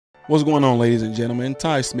What's going on, ladies and gentlemen?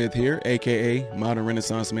 Ty Smith here, aka Modern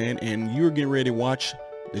Renaissance Man, and you're getting ready to watch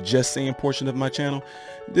the Just Saying portion of my channel.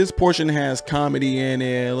 This portion has comedy in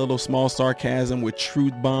it, a little small sarcasm with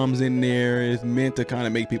truth bombs in there. It's meant to kind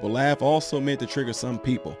of make people laugh, also meant to trigger some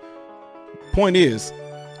people. Point is,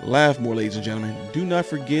 laugh more, ladies and gentlemen. Do not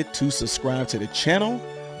forget to subscribe to the channel.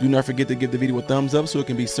 Do not forget to give the video a thumbs up so it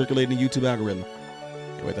can be circulated in the YouTube algorithm.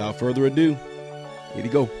 And without further ado, here we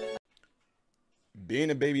go. Being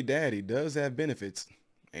a baby daddy does have benefits,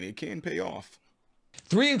 and it can pay off.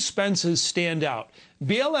 Three expenses stand out.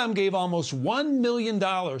 BLM gave almost $1 million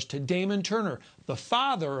to Damon Turner, the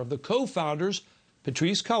father of the co-founders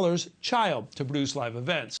Patrisse Cullors' child, to produce live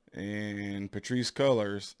events. And Patrisse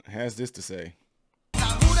Cullors has this to say.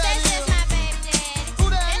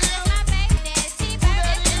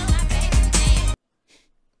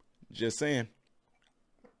 Just saying.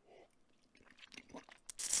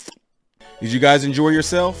 Did you guys enjoy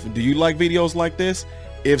yourself? Do you like videos like this?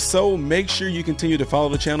 If so, make sure you continue to follow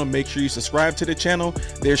the channel. Make sure you subscribe to the channel.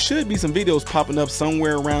 There should be some videos popping up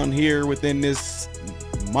somewhere around here within this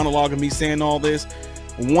monologue of me saying all this.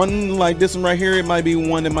 One like this one right here, it might be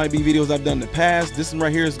one that might be videos I've done in the past. This one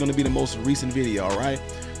right here is going to be the most recent video, all right?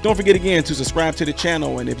 Don't forget again to subscribe to the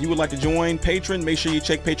channel, and if you would like to join Patreon, make sure you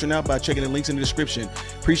check Patreon out by checking the links in the description.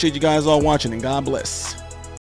 Appreciate you guys all watching, and God bless.